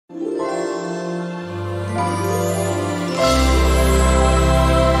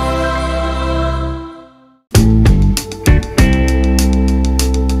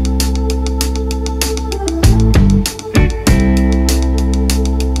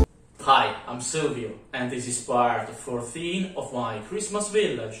Hi, I'm Silvio, and this is part 14 of my Christmas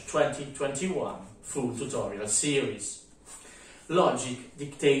Village 2021 full tutorial series. Logic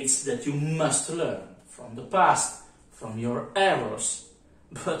dictates that you must learn from the past, from your errors,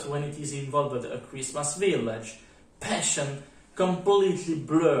 but when it is involved a Christmas Village, passion completely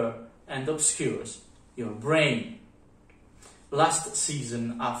blurs and obscures your brain. Last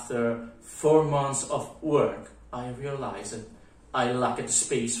season, after 4 months of work, I realized I lacked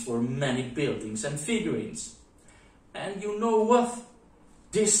space for many buildings and figurines. And you know what?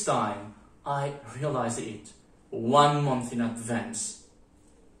 This time I realized it 1 month in advance.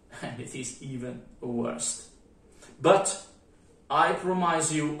 And it is even worse. But I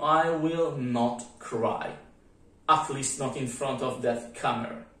promise you I will not cry. At least not in front of that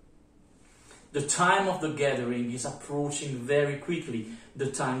camera. The time of the gathering is approaching very quickly,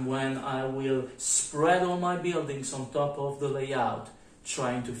 the time when I will spread all my buildings on top of the layout,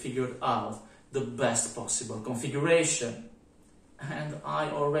 trying to figure out the best possible configuration. And I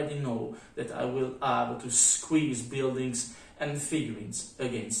already know that I will have to squeeze buildings and figurines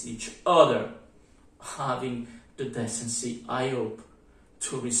against each other, having the decency, I hope,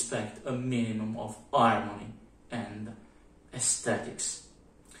 to respect a minimum of harmony and aesthetics.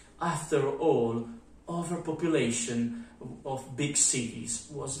 After all, overpopulation of big cities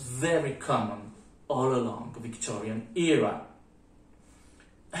was very common all along the Victorian era.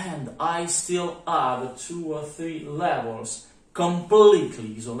 And I still have 2 or 3 levels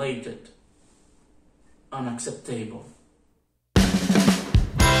completely isolated. Unacceptable.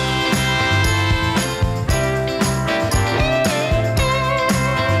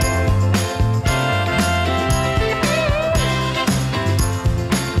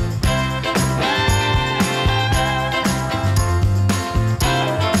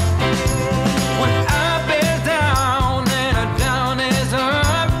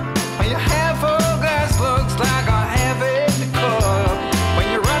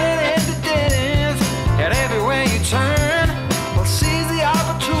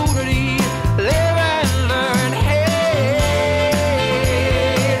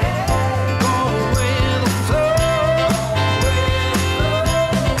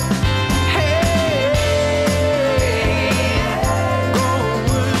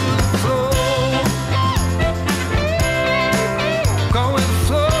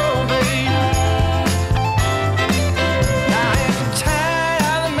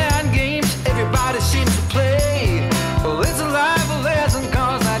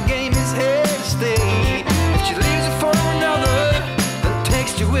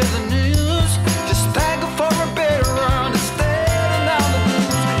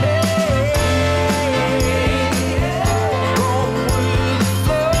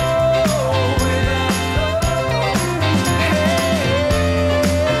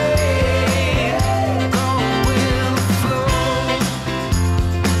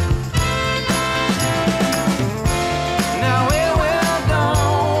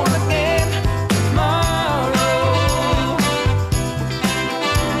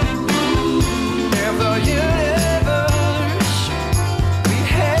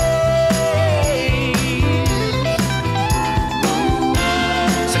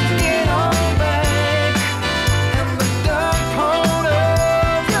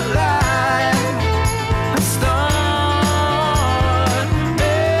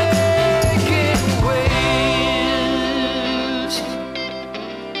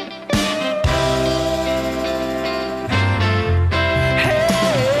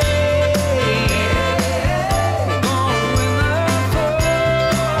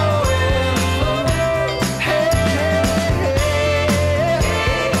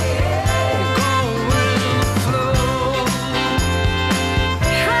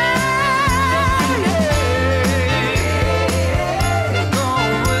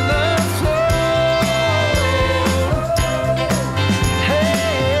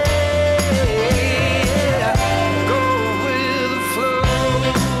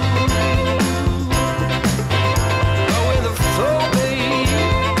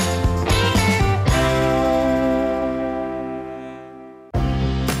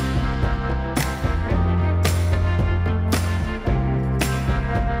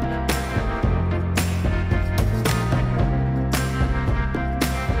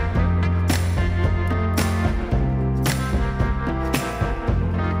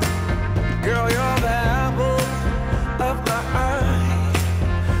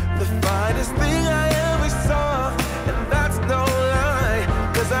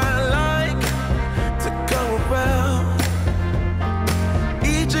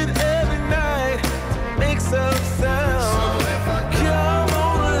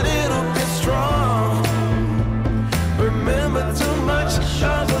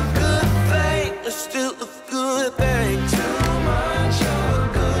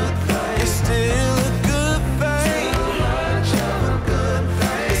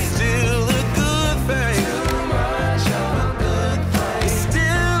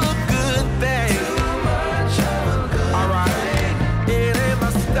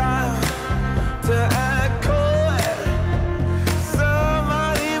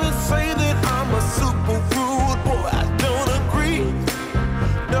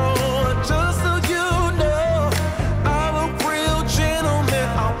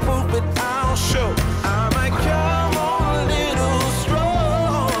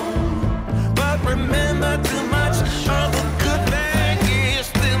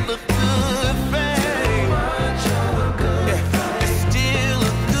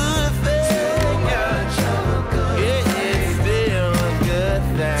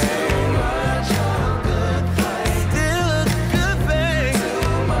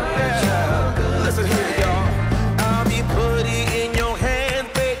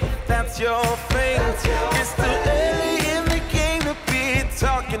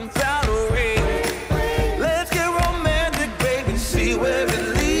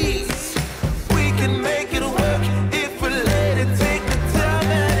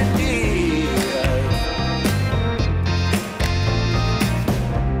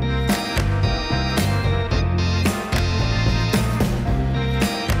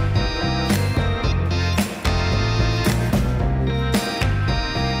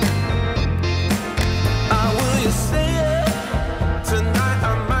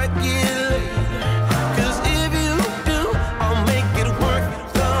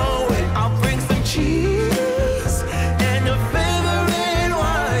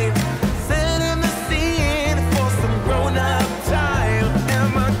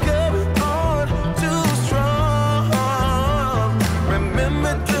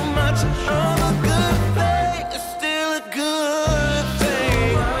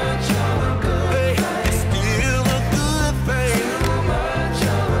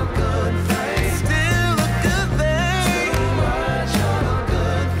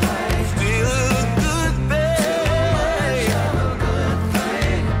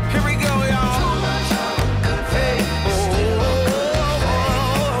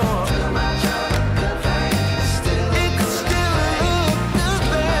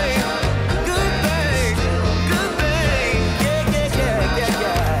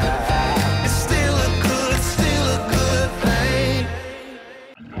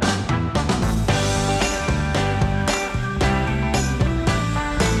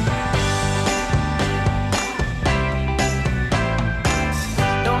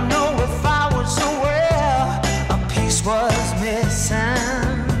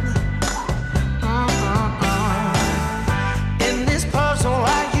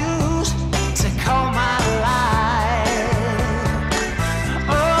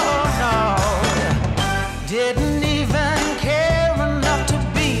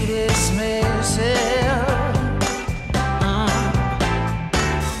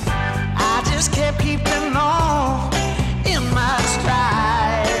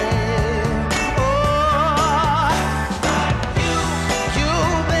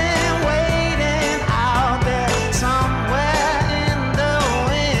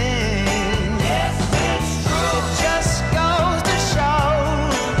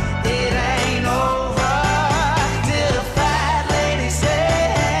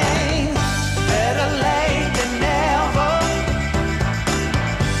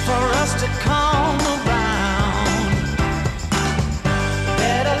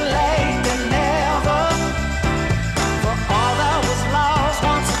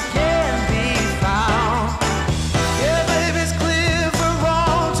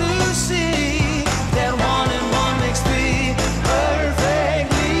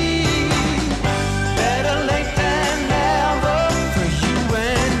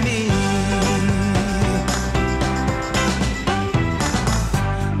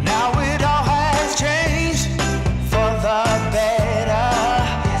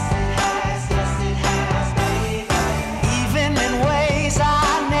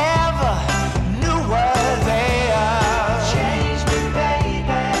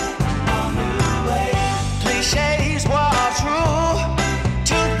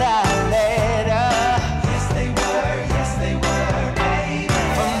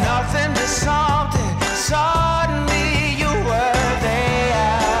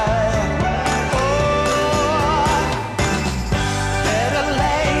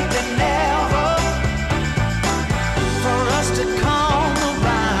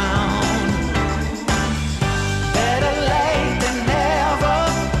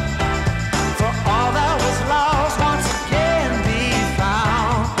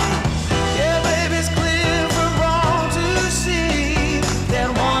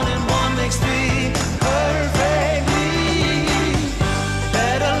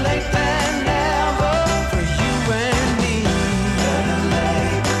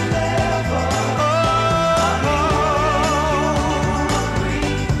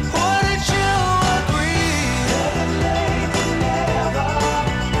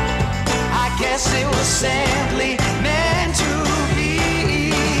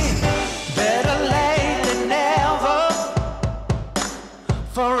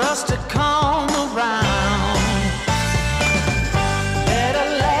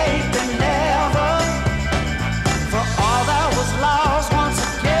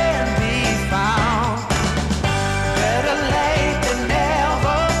 Better late than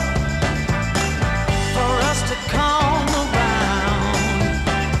never.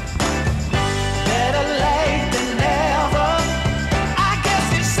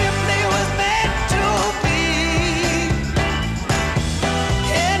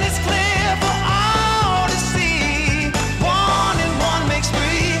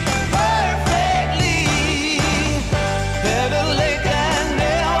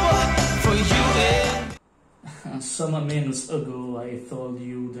 some minutes ago I told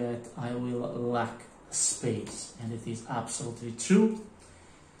you that I will lack space, and it is absolutely true.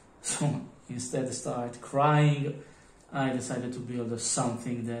 So instead of start crying, I decided to build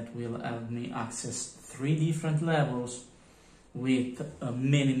something that will help me access 3 different levels with a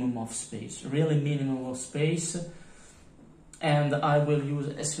minimum of space, really minimum of space. And I will use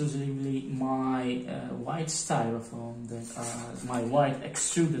exclusively my white styrofoam, my white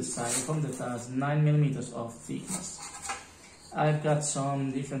extruded styrofoam that has 9 millimeters of thickness. I've got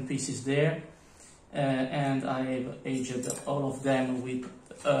some different pieces there, and I've aged all of them with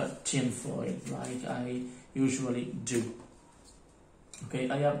tin foil, like I usually do.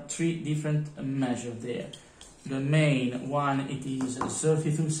 Okay, I have 3 different measures there. The main one, it is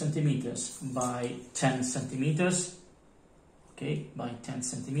 32 centimeters by 10 centimeters. Okay, by 10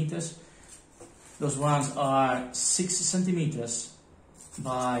 centimeters. Those ones are 6 centimeters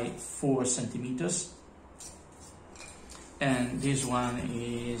by 4 centimeters. And this one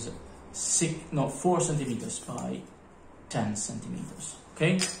is 4 centimeters by 10 centimeters.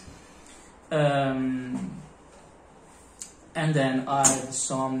 Okay. And then I have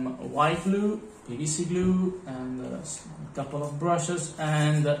some white glue, PVC glue, and a couple of brushes,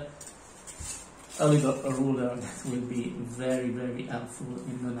 and a little ruler that will be very, very helpful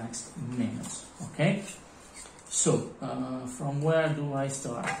in the next minutes. Okay, so from where do I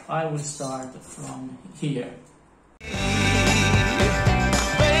start? I will start from here.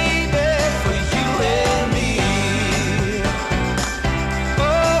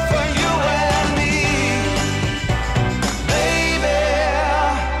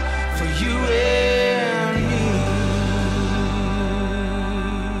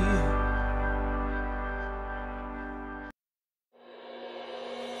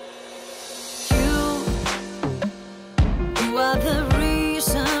 You are the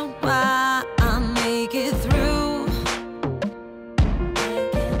reason why I make it through.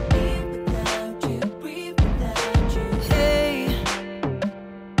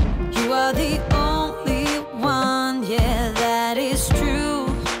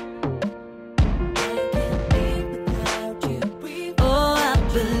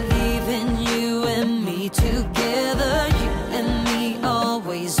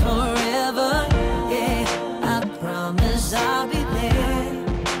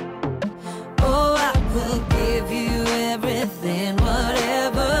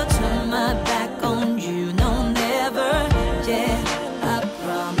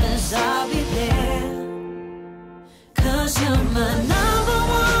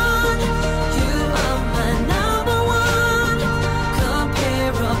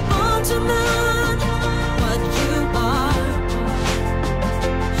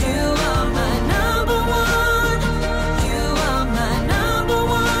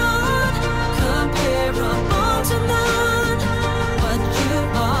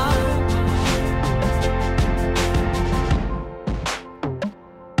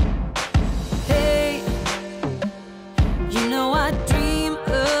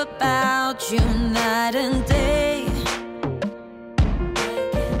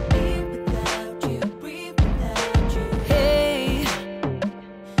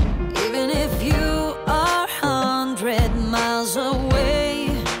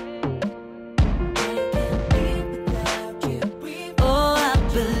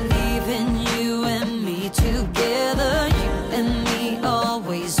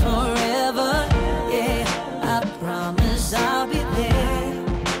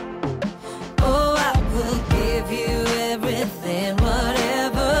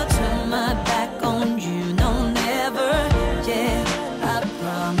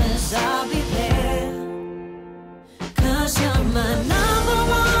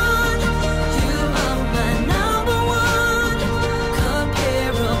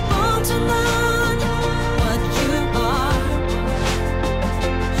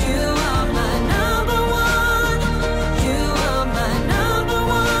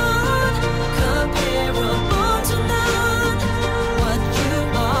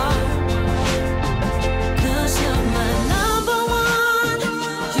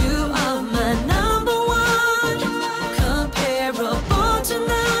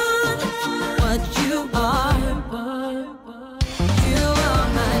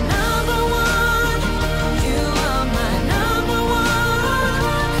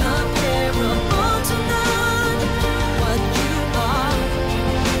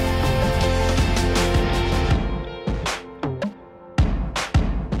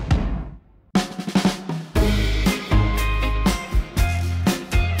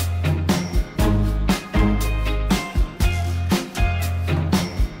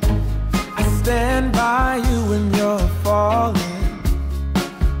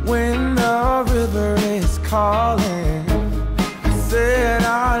 the river is calling. I said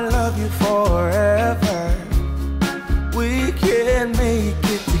I love you forever. We can make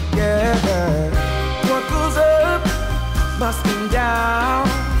it together. What goes up must come down.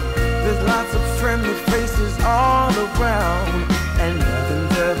 There's lots of friendly faces all around, and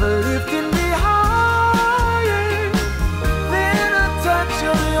nothing's ever lifting me higher than a touch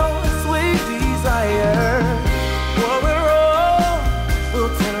of your sweet desire. Well, we're all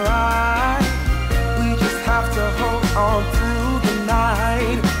built and right. We just have to hold on through the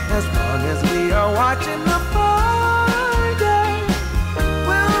night. As long as we are watching the fire,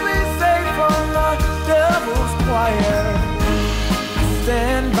 we'll be safe from the devil's choir. I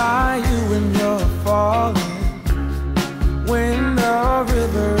stand by you when you're falling, when the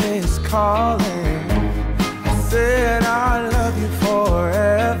river is calling. I said I love you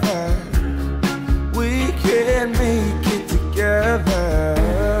forever. We can make it together.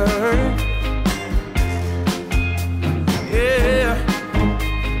 Yeah,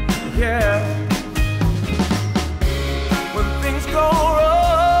 yeah. When things go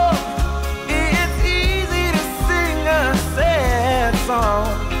wrong, it's easy to sing a sad song.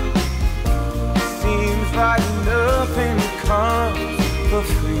 Seems like nothing comes for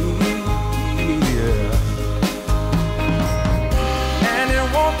free, yeah. And it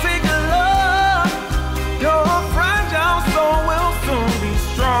won't take a lot. Your fragile soul will soon be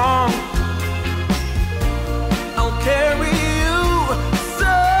strong. I'll carry you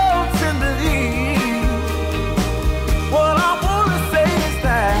so tenderly. What I wanna say is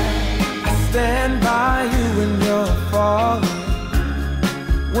that I stand by you when you're falling,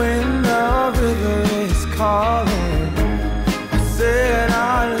 when the river is calling. I said I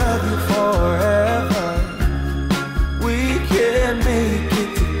love you forever. We can make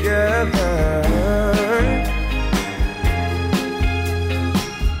it together.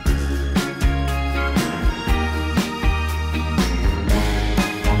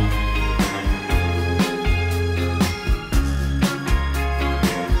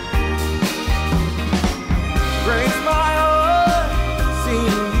 Breaks my heart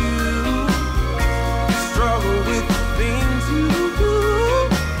seeing you struggle with the things you do,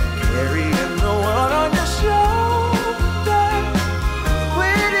 carrying the one on your shoulder.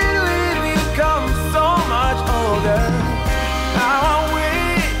 When did we become so much older? Now I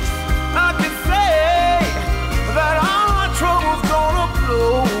wish I could say that all my trouble's gonna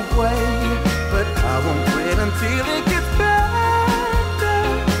blow away, but I won't quit until it gets better,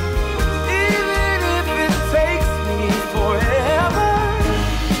 even if it takes me forever.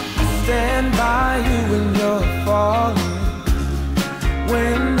 I stand by you when you're falling,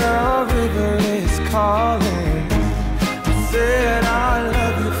 when the river is calling. I said I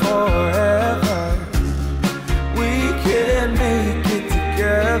love you forever. We can make it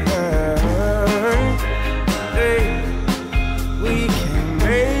together. Hey, we can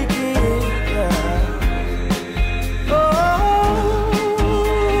make it, yeah. Oh,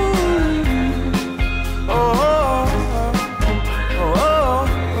 oh, oh, oh,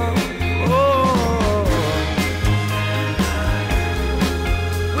 oh.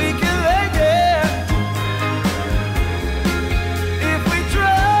 We can make it if we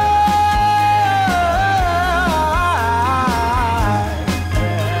try.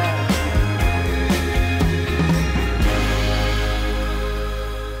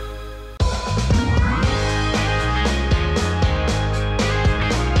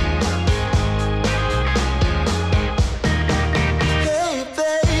 Hey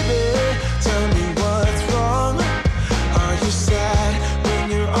baby, tell me what's wrong. Are you sad when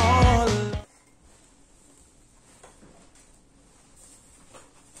you're all alone?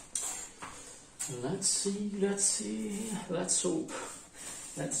 Let's see, let's hope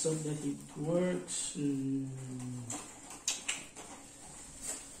that it works.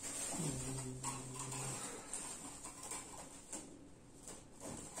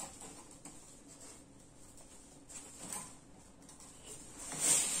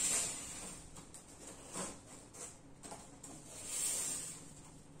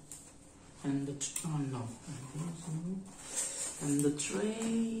 And the oh no, and the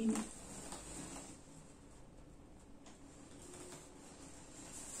train.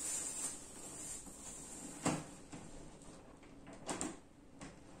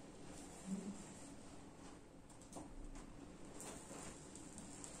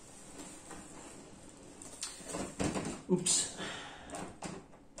 Oops.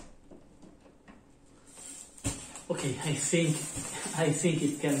 Okay, I think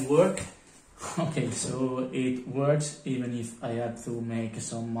it can work. Okay, so it works even if I had to make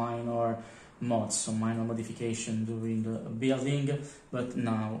some minor mods, some minor modification during the building, but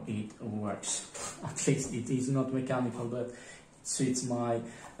now it works. At least it is not mechanical, but it suits my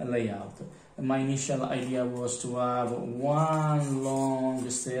layout. My initial idea was to have one long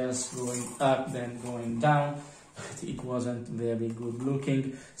stairs going up then going down, but it wasn't very good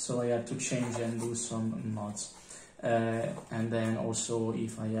looking, so I had to change and do some mods. And then also,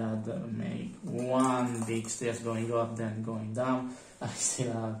 if I had make one big stairs going up then going down, I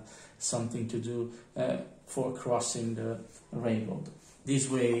still have something to do for crossing the railroad. This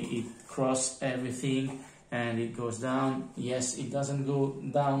way it crosses everything and it goes down. Yes, it doesn't go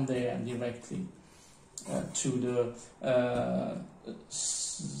down there directly to the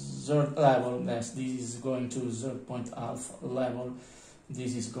third level. Yes, this is going to 0.5 level.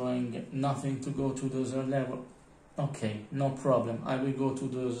 This is going nothing to go to the third level. Okay, no problem. I will go to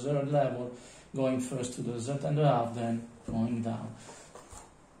the third level, going first to the third and a half, then going down.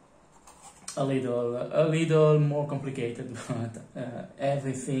 A little more complicated, but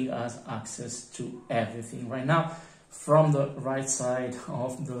everything has access to everything right now from the right side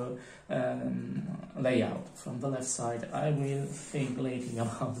of the layout. From the left side, I will think later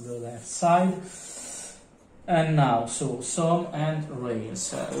about the left side. And now, so some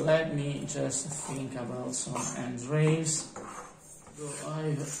handrails. Let me just think about some handrails. So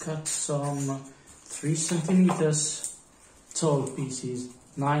I've cut some 3 centimeters tall pieces,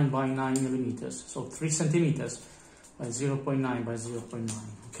 9 by 9 millimeters. So 3 centimeters by 0.9 by 0.9.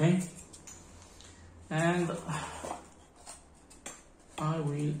 Okay, and I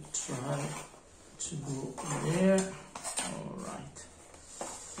will try to go there. All right.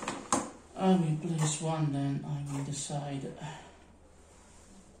 I will place one, then I will decide.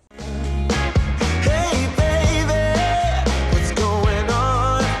 Hey baby, what's going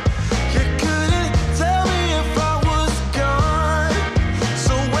on? You couldn't tell me if I was gone.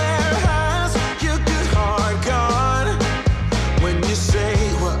 So where has your good heart gone? When you say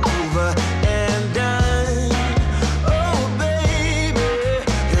we're over and done. Oh baby,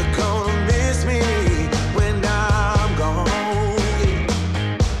 you're gonna miss me when I'm gone.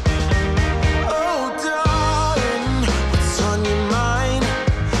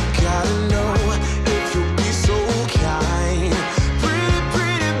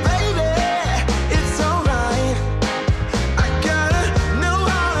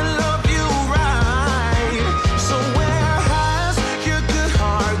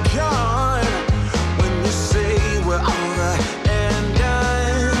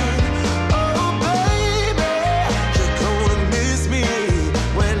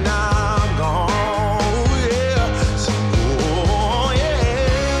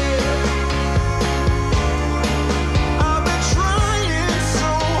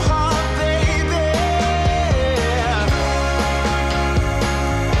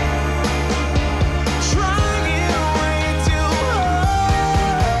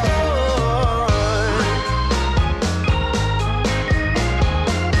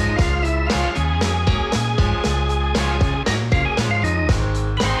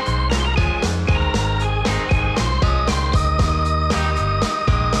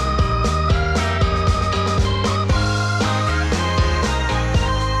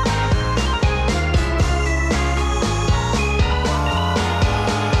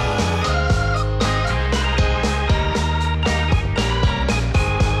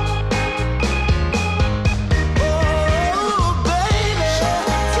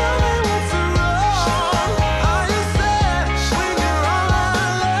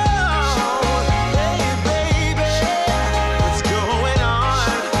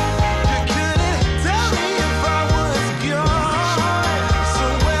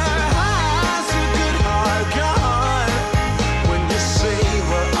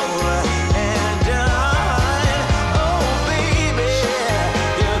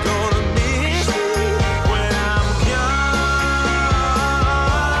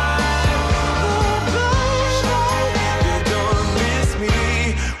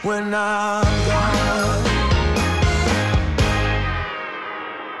 When I'm gone.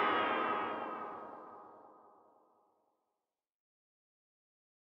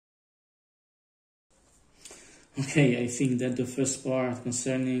 Okay, I think that the first part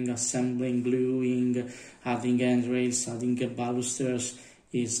concerning assembling, gluing, adding handrails, adding balusters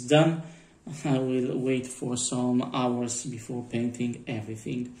is done. I will wait for some hours before painting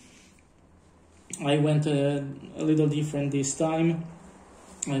everything. I went a little different this time.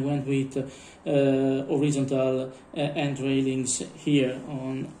 I went with horizontal end railings here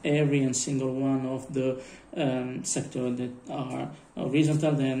on every and single one of the sector that are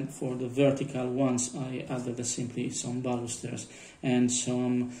horizontal. Then for the vertical ones I added simply some balusters and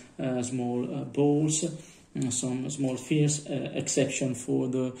some small balls, some small spheres, exception for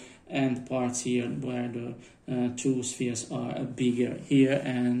the end parts here where the two spheres are bigger, here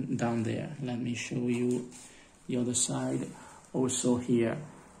and down there. Let me show you the other side. Also here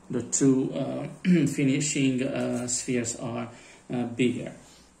the two finishing spheres are bigger.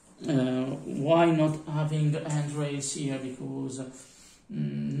 Why not having handrails here? Because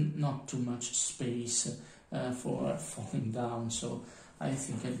not too much space for falling down, so I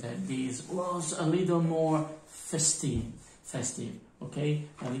think that this was a little more festive, okay,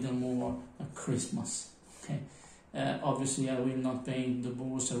 a little more Christmas, okay. Obviously I will not paint the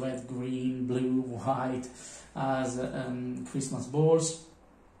balls red, green, blue, white as Christmas balls,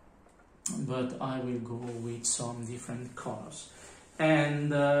 but I will go with some different colors. And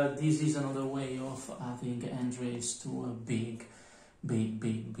this is another way of adding handrails to a big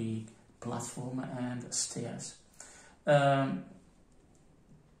platform and stairs.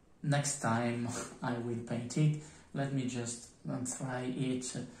 Next time I will paint it. Let me just try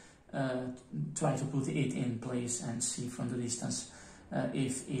to put it in place and see from the distance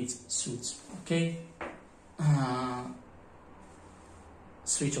if it suits. Okay.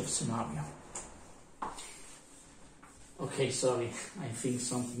 Switch off scenario. Okay, sorry, I think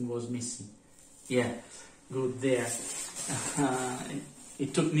something was missing. Yeah, good there.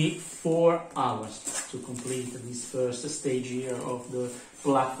 It took me 4 hours to complete this first stage here of the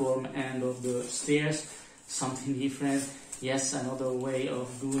platform and of the stairs. Something different. Yes, another way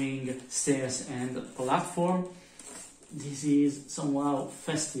of doing stairs and platform. This is somehow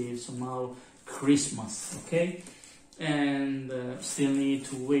festive, somehow Christmas, okay? And still need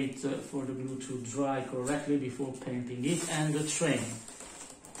to wait for the glue to dry correctly before painting it. And the train,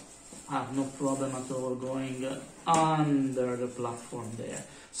 I have no problem at all going under the platform there,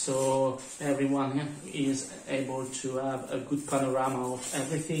 so everyone is able to have a good panorama of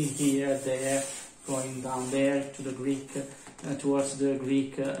everything here, there, going down there to the Greek, towards the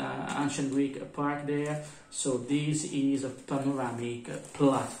Greek, ancient Greek park there. So this is a panoramic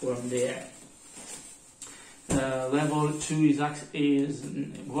platform there. Level 2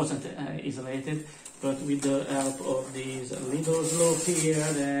 wasn't isolated, but with the help of this little slope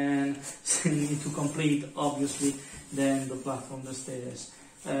here, then need to complete obviously then the platform, the stairs.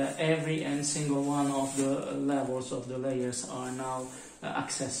 Every and single one of the levels of the layers are now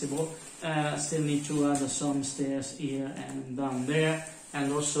accessible. Still need to add some stairs here and down there,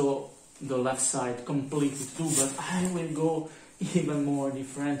 and also the left side completed too, but I will go even more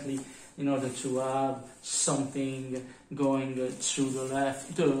differently in order to have something going through the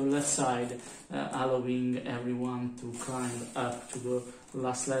left side, allowing everyone to climb up to the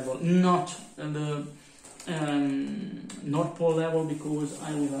last level, not the North Pole level, because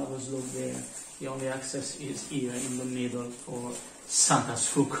I will have a slope there. The only access is here in the middle for Santas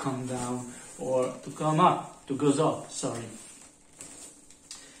who come down or to come up, to goes up, sorry.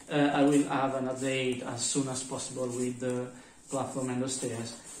 I will have an update as soon as possible with the platform and the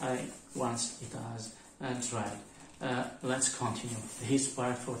stairs once it has dried. Let's continue. This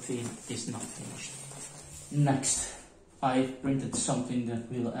part 14 is not finished. Next, I printed something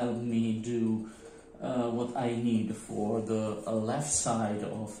that will help me do what I need for the left side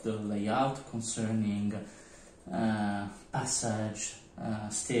of the layout concerning passage,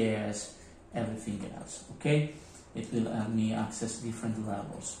 stairs, everything else, okay? It will help me access different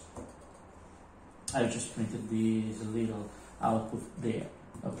levels. I just printed this little output there,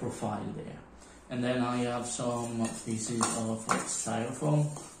 a profile there. And then I have some pieces of styrofoam,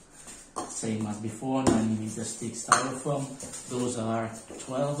 same as before, 9mm thick styrofoam. Those are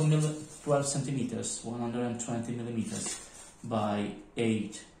 12 centimeters, 120 millimeters by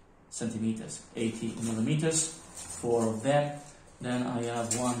 8 centimeters, 80 millimeters, 4 of them. Then I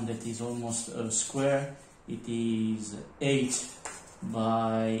have one that is almost a square. It is 8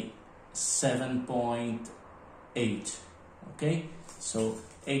 by 7.8, okay? So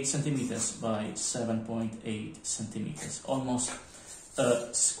 8 centimeters by 7.8 centimeters, almost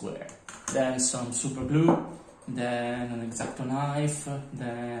a square. Then some super glue, then an X-Acto knife,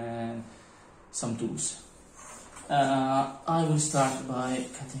 then some tools. I will start by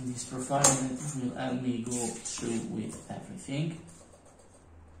cutting this profile, and it will help me go through with everything.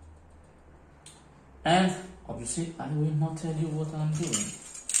 And obviously I will not tell you what I'm doing.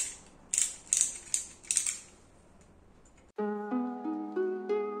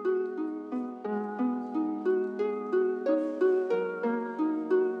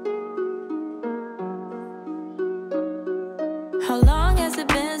 it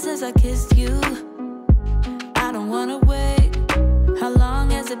been since I kissed you? I don't wanna wait. How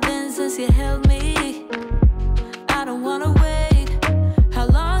long has it been since you held me? I don't wanna wait. How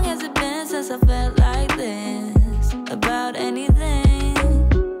long has it been since I felt like this about anything?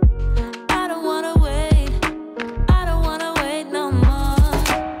 I don't wanna wait. I don't wanna wait no more.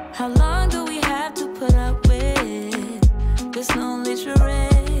 How long do we have to put up with this lonely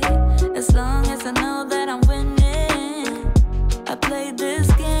charade? As long as I know that I'm winning, I played this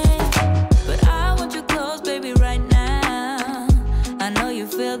game. But I want you close, baby, right now. I know you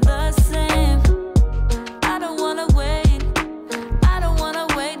feel the same. I don't wanna wait. I don't wanna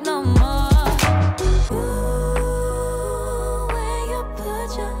wait no more. Ooh, when you put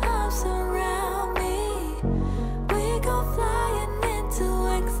your arms around me, we go flying into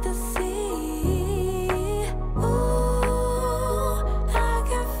ecstasy. Ooh, I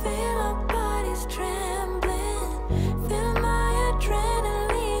can feel our bodies trembling, feel my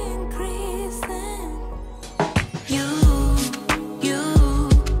adrenaline increasing. You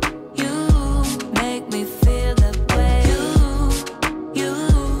make me feel that way. You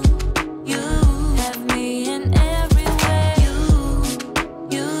have me in every way.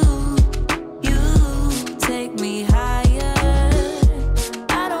 You take me higher.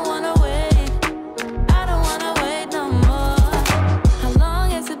 I don't wanna wait. I don't wanna wait no more. How long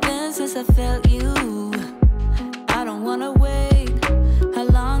has it been since I felt you? I don't wanna wait. How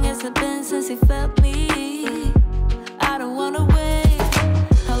long has it been since you felt me? I don't wanna wait.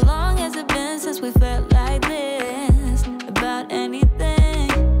 How long has it been since we felt like this about anything?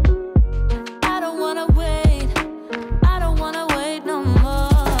 I don't wanna wait. I don't wanna wait no more.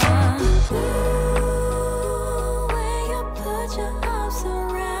 Ooh, when you put your arms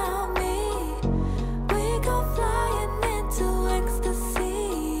around me, we go flying into ecstasy.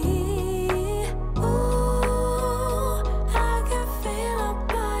 Ooh, I can feel our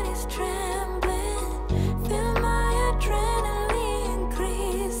bodies trembling, feel my adrenaline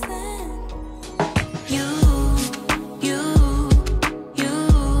increasing. You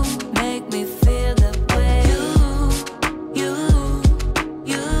make me feel that way. You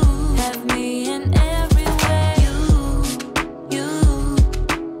have me in every way. You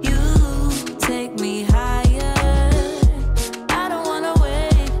take me higher. I don't wanna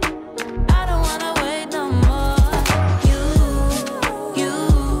wait. I don't wanna wait no more. You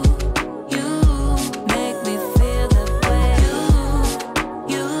make me feel that way.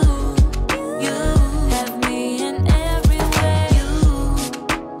 You have me in every way.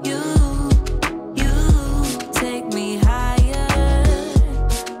 You take me higher.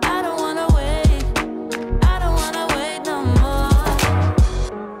 I don't wanna wait. I don't wanna wait no more.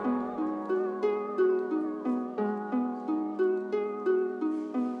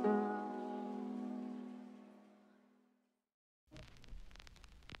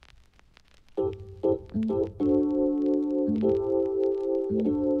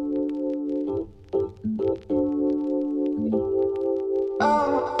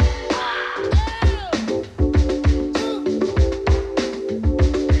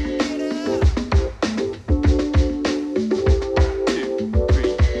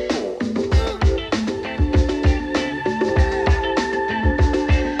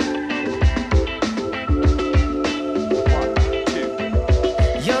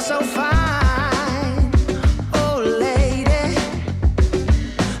 You're so fine, oh lady.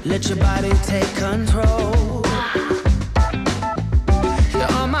 Let your body take control.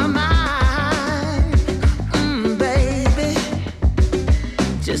 You're on my mind, baby.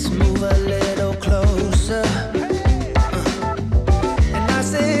 Just move a little closer. And I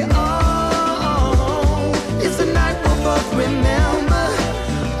say, oh, it's a night we'll both remember.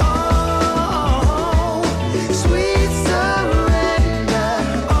 Oh, sweet surrender.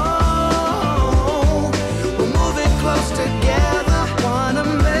 Oh, we're moving close together. Wanna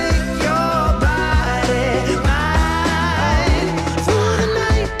make your body mine through the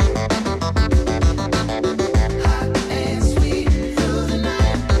night. Hot and sweet through the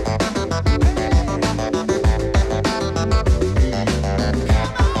night.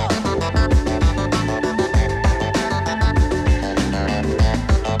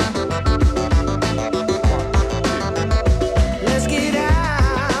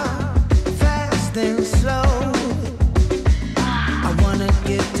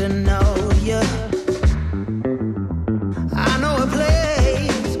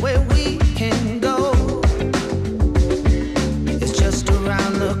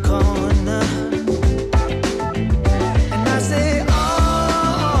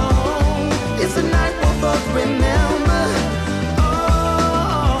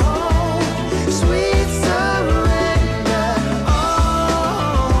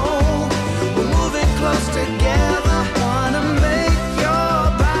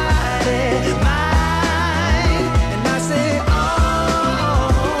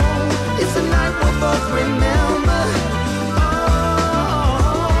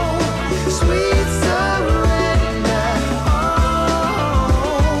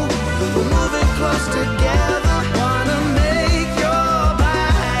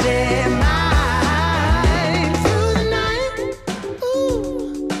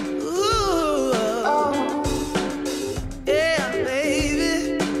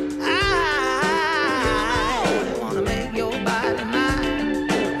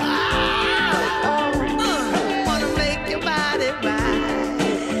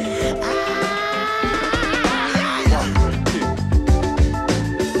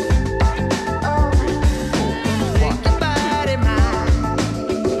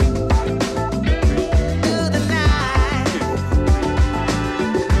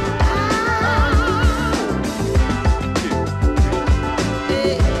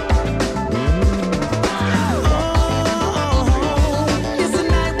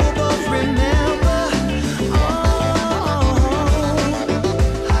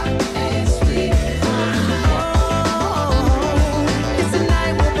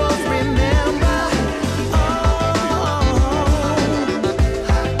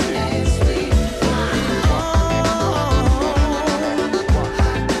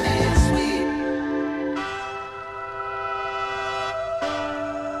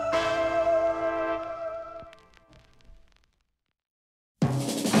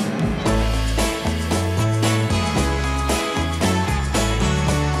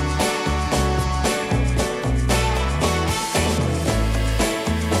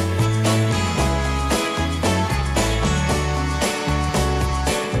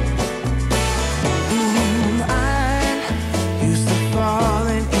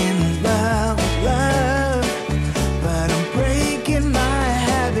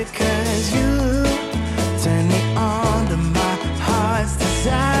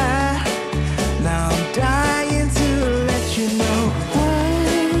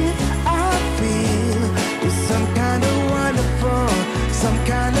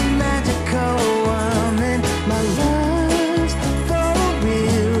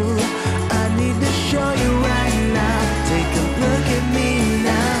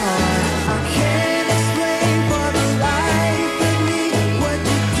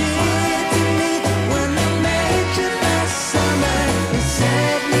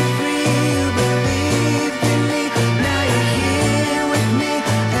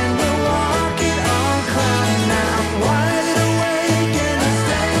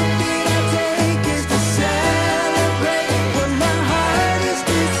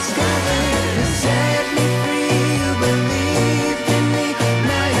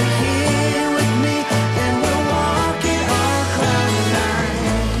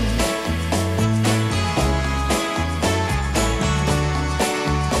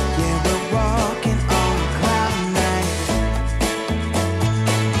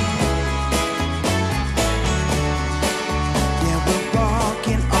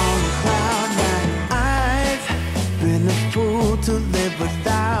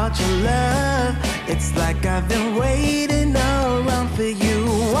 about your love. It's like I've been waiting around for you.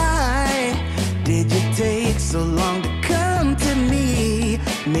 Why did you take so long to come to me?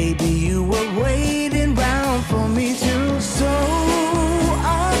 Maybe you were waiting round for me too. So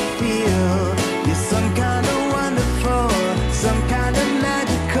I feel you're some kind of wonderful, some kind of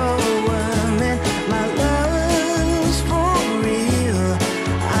magical woman. My love's for real.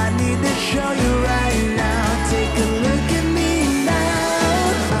 I need to show you right now. Take a look at me now.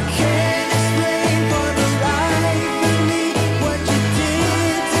 I can't explain for the life of me what you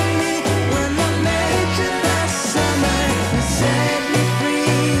did to me when I met you last summer. You set me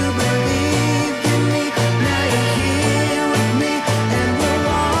free, you believed in me. Now you're here with me and we're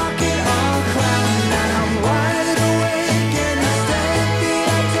walking on cloud nine. I'm wide awake and the step that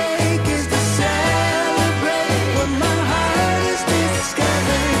I take is to celebrate what my heart has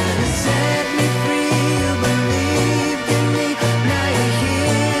discovered. You set me free, you believed in me. Now you're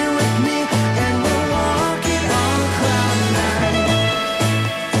here with me and we're walking on cloud nine.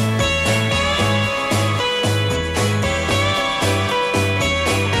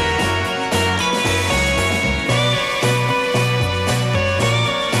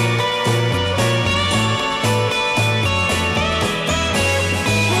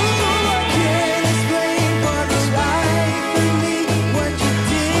 I can't explain for the life of me what you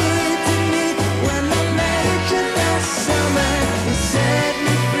did to me when I met you last summer. You set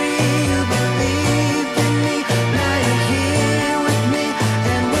me free, you believed in me. Now you're here with me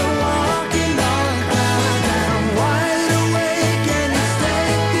and we're walking on cloud nine. I'm wide awake and the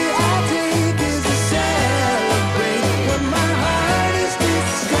step that I take is to celebrate what my heart has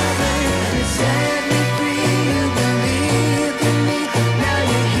discovered. You set me free, you believed in me. Now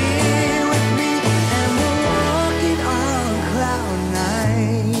you're here with me and we're walking on cloud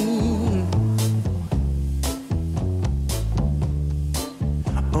nine.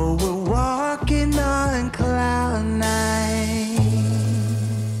 Oh, we're walking on cloud nine.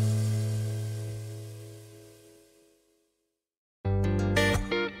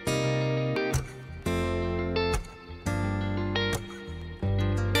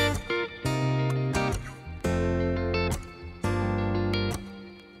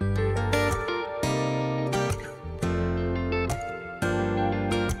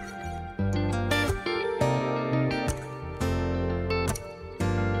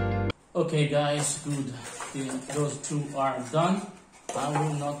 Okay guys, good. Those two are done. I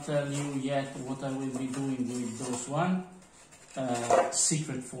will not tell you yet what I will be doing with those one.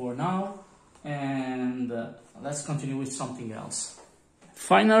 Secret for now. And let's continue with something else.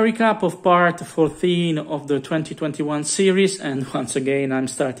 Final recap of part 14 of the 2021 series, and once again I'm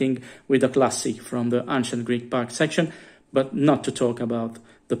starting with a classic from the Ancient Greek Park section, but not to talk about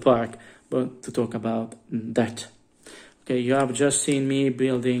the park, but to talk about that. Okay, you have just seen me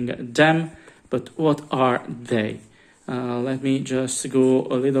building them, but what are they? Let me just go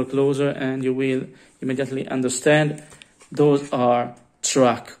a little closer and you will immediately understand. Those are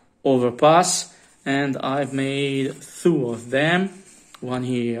track overpass, and I've made two of them, one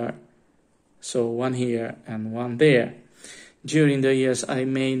here, so one here and one there. During the years I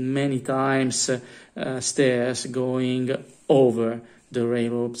made many times stairs going over the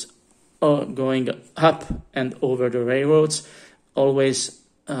railroads, or going up and over the railroads, always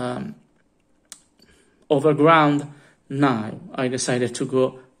overground. Now I decided to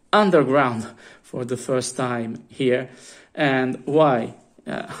go underground for the first time here. And why?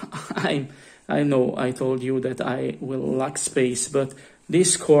 I know I told you that I will lack space, but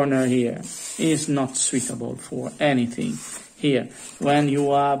this corner here is not suitable for anything. Here, when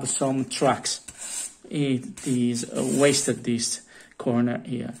you have some tracks, it is wasted, this corner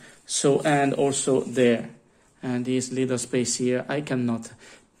here. So, and also there, and this little space here, I cannot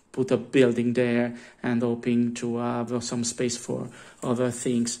put a building there and hoping to have some space for other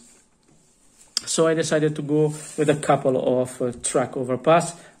things. So I decided to go with a couple of track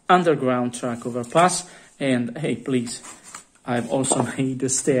overpass, underground track overpass, and hey, please, I've also made the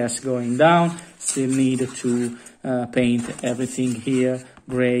stairs going down. Still need to paint everything here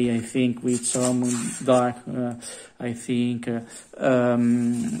gray, I think, with some dark, I think,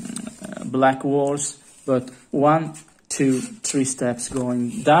 black walls. But 1, 2, 3 steps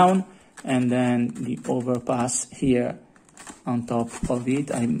going down, and then the overpass here on top of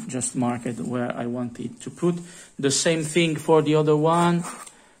it. I just marked where I wanted to put. The same thing for the other one.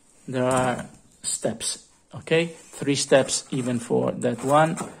 There are steps, okay? 3 steps even for that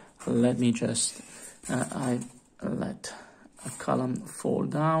one. Let me just, I let a column fall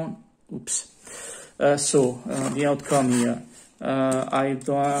down. Oops. So the outcome here, I've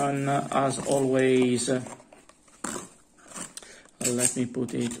done as always let me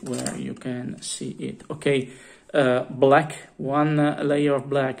put it where you can see it. Okay, black, one layer of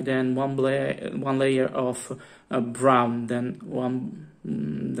black, then one layer of brown,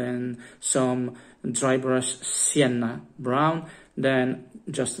 then some dry brush sienna brown, then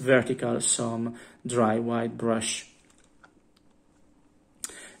just vertical some dry white brush.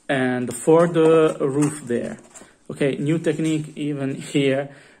 And for the roof there, okay, new technique even here.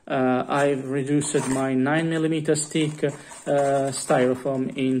 I've reduced my 9mm stick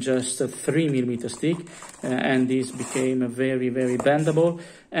styrofoam in just a 3mm stick, and this became very, very bendable,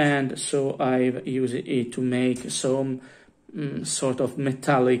 and so I've used it to make some sort of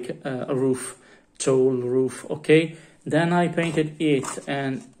metallic roof, tall roof. Okay, then I painted it,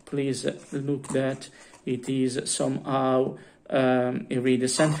 and please look that it is somehow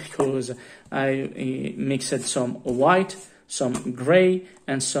iridescent, because I mixed some white, some gray,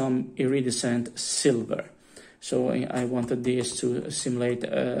 and some iridescent silver. So I wanted this to simulate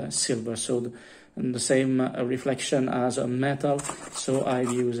silver, so the same reflection as a metal. So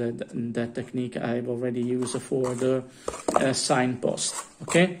I've used that technique I've already used for the signpost.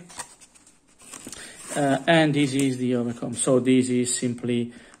 Okay, and this is the overcome. So this is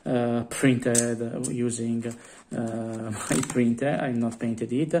simply printed using my printer. I've not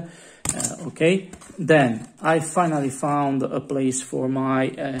painted it. Okay, then I finally found a place for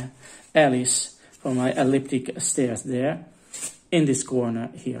my Alice, for my elliptic stairs there in this corner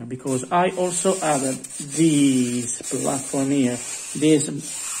here, because I also added this platform here, this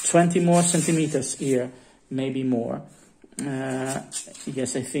 20 more centimeters here, maybe more.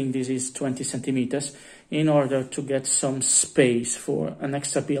 Yes, I think this is 20 centimeters, in order to get some space for an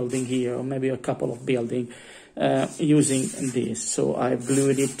extra building here, or maybe a couple of buildings. Using this, so I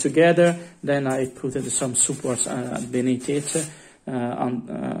glued it together, then I put some supports beneath it,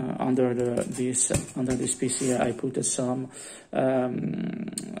 under this piece here. I put some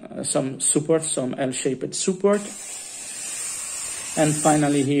support, some L-shaped support, and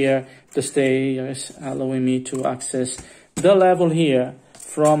finally here the stairs allowing me to access the level here.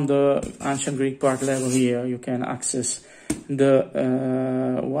 From the ancient Greek part level here, you can access the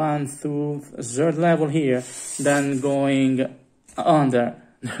 1 through 3rd level here, then going under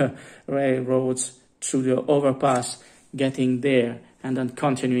the railroads through the overpass, getting there, and then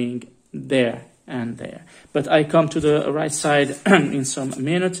continuing there and there. But I come to the right side in some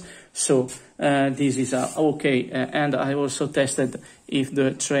minutes, so this is okay. And I also tested if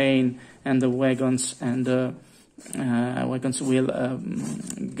the train and the wagons and the wagons will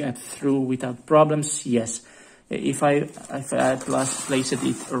get through without problems. Yes. If I had placed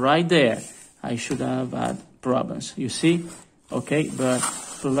it right there, I should have had problems. You see? Okay, but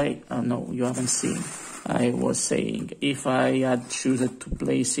no, you haven't seen. I was saying, if I had chosen to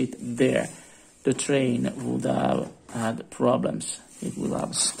place it there, the train would have had problems. It would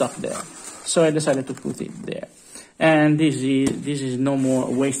have stuck there. So I decided to put it there. And this is no more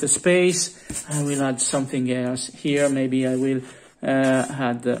wasted space. I will add something else here. Maybe I will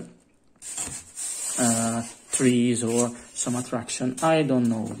add trees or some attraction. I don't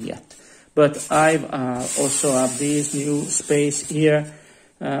know yet. But I've also have this new space here.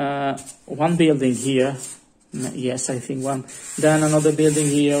 One building here. Yes, I think one. Then another building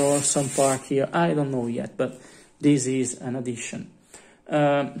here or some park here. I don't know yet, but this is an addition.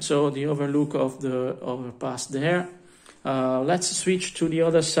 So the overlook of the overpass there. Let's switch to the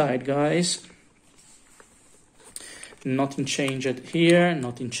other side, guys. Nothing changed here,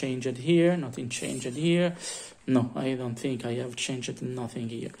 nothing changed here, nothing changed here. No, I don't think I have changed nothing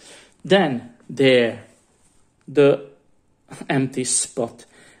here. Then there, the empty spot.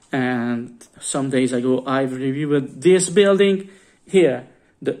 And some days ago I've reviewed this building here,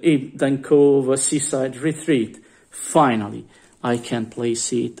 the Eden Cove Seaside Retreat. Finally, I can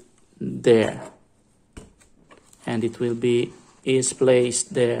place it there. And it will be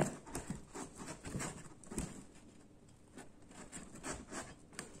placed there.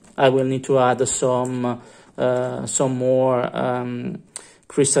 I will need to add some more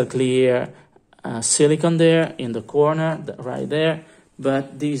crystal clear silicone there in the corner, right there.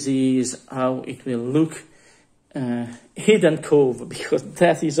 But this is how it will look. Hidden Cove, because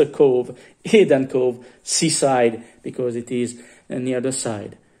that is a cove. Hidden Cove, seaside, because it is near the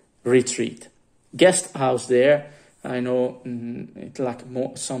side. Retreat. Guest house there. I know it lacks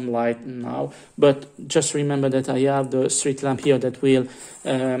some light now, but just remember that I have the street lamp here that will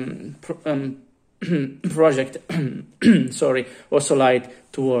project sorry, also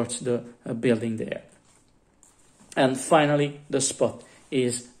light towards the building there. And finally, the spot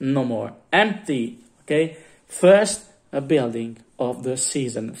is no more empty. Okay, first a building of the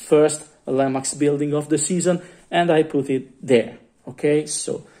season, first a landmarks building of the season, and I put it there. Okay,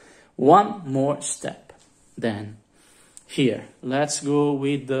 so one more step. Then here, let's go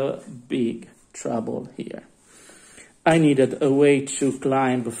with the big trouble here. I needed a way to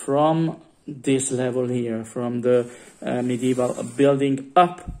climb from this level here, from the medieval building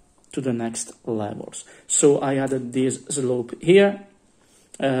up to the next levels. So I added this slope here,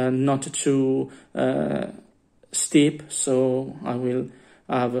 not too steep, so I will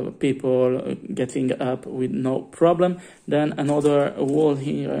have people getting up with no problem. Then another wall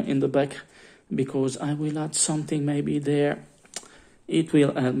here in the back, because I will add something maybe there. It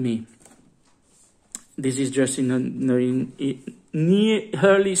will help me. This is just in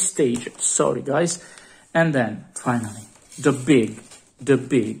early stage, sorry guys. And then finally, the big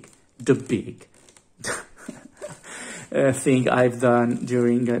thing I've done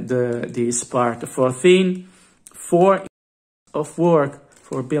during this part 14. 4 of work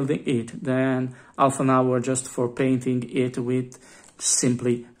for building it, then half an hour just for painting it with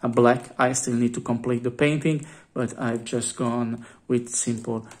simply a black. I still need to complete the painting, but I've just gone with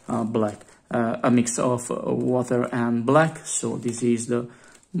simple black, a mix of water and black. So this is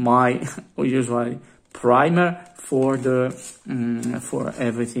my usual primer for the for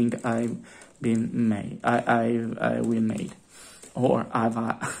everything I've been made. I will made, or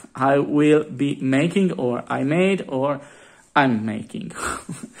I will be making, or I made, or I'm making.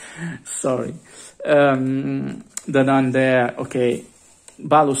 Sorry. Then on there, okay.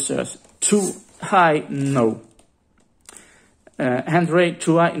 Balusters too high, no. Handrail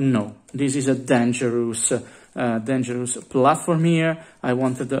too high, no. This is a dangerous platform here. I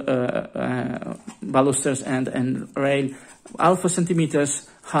wanted the balusters and rail half a centimeters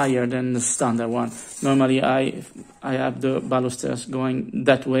higher than the standard one. Normally I have the balusters going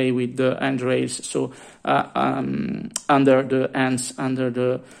that way with the handrails, so under the ends, under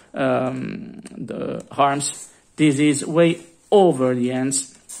the arms. This is way over the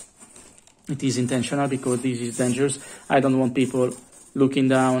ends. It is intentional because this is dangerous. I don't want people looking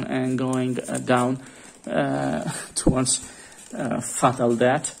down and going down towards fatal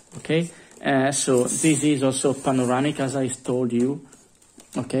death. Okay, so this is also panoramic, as I told you.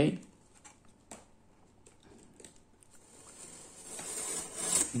 Okay,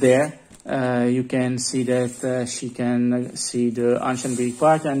 there you can see that she can see the ancient Greek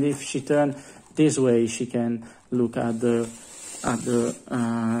part, and if she turn this way, she can look at the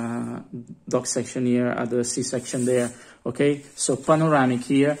dock section here, at the sea section there. Okay, so panoramic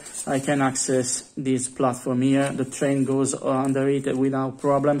here. I can access this platform here. The train goes under it without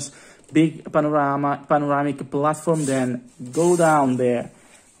problems. Big panoramic platform. Then go down there.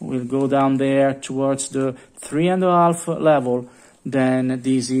 We'll go down there towards the 3.5 level. Then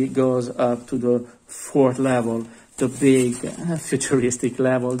this goes up to the 4th level, the big futuristic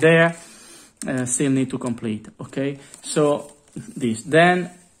level there. Still need to complete. Okay, so this. Then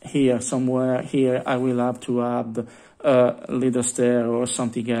here, somewhere here, I will have to add a little stair or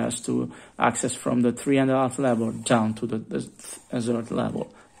something else to access from the 3.5 level down to the 3rd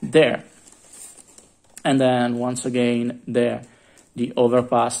level there. And then once again there, the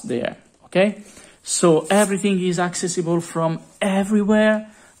overpass there. Okay, so everything is accessible from everywhere.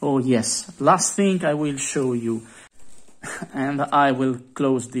 Oh yes, last thing I will show you, and I will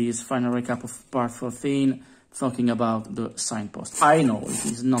close this final recap of part 14 talking about the signpost. I know it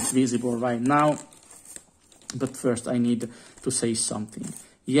is not visible right now, but first I need to say something.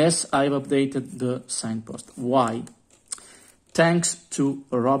 Yes, I've updated the signpost. Why? Thanks to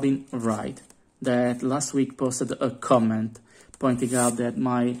Robin Wright, that last week posted a comment pointing out that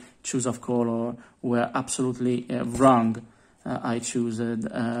my choice of color were absolutely wrong. I chose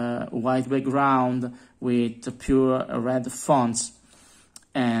a white background with pure red fonts,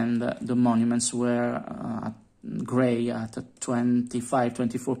 and the monuments were gray at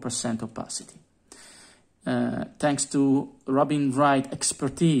 25-24% opacity. Thanks to Robin Wright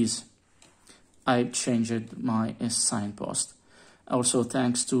expertise, I changed my signpost. Also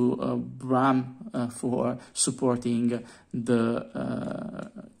thanks to Bram for supporting the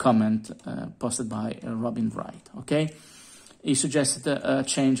comment posted by Robin Wright. Okay, he suggested a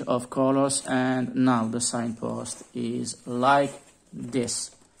change of colors, and now the signpost is like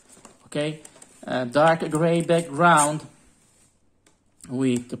this. Okay, dark gray background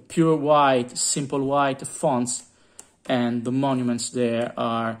with pure white, simple white fonts, and the monuments there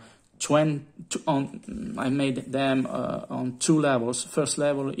are I made them on 2 levels. First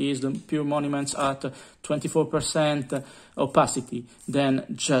level is the pure monuments at 24% opacity, then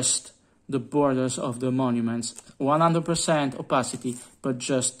just the borders of the monuments, 100% opacity, but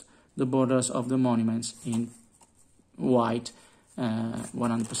just the borders of the monuments in white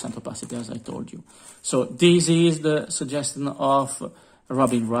 100% opacity, as I told you. So this is the suggestion of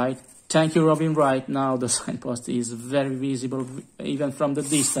Robin Wright. Thank you, Robin Wright. Now the signpost is very visible, even from the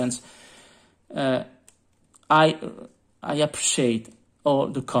distance. I appreciate all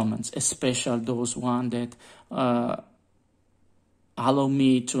the comments, especially those ones that allow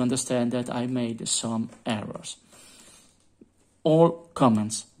me to understand that I made some errors. All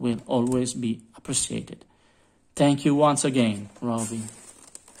comments will always be appreciated. Thank you once again, Robin.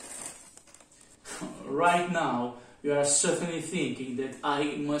 Right now, you are certainly thinking that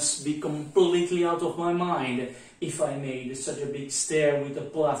I must be completely out of my mind if I made such a big stair with a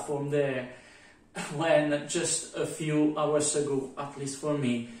platform there, when just a few hours ago, at least for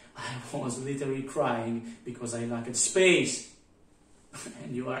me, I was literally crying because I lacked space.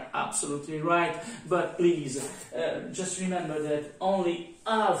 And you are absolutely right, but please, just remember that only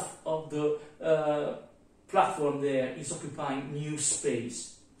half of the platform there is occupying new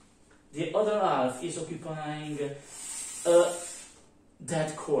space. The other half is occupying a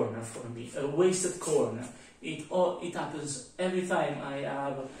dead corner for me, a wasted corner. It happens every time I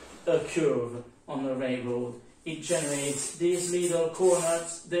have a curve on a railroad. It generates these little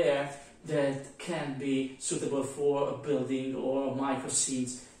corners there that can be suitable for a building or micro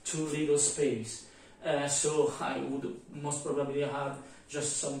scenes, too little space. So I would most probably have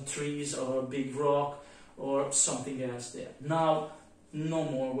just some trees or a big rock or something else there. Now, no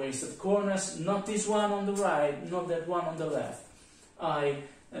more wasted corners, not this one on the right, not that one on the left. I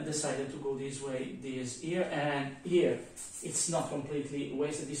decided to go this way, this here, and here it's not completely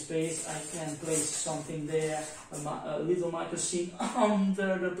wasted this space. I can place something there, a little micro scene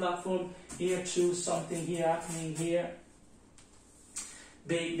under the platform, here too, something here happening here.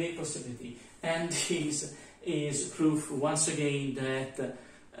 Big possibility. And this is proof once again that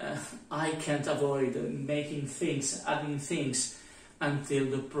I can't avoid making things, adding things, until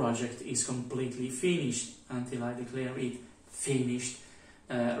the project is completely finished, until I declare it finished,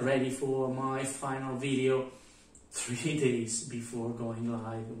 ready for my final video. 3 days before going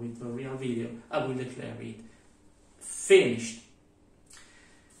live with the real video, I will declare it finished.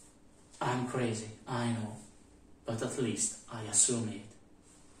 I'm crazy, I know, but at least I assume it.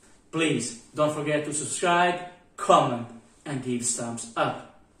 Please don't forget to subscribe, comment, and give thumbs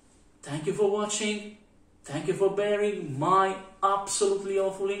up. Thank you for watching. Thank you for bearing my absolutely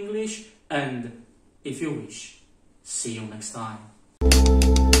awful English, and if you wish, see you next time.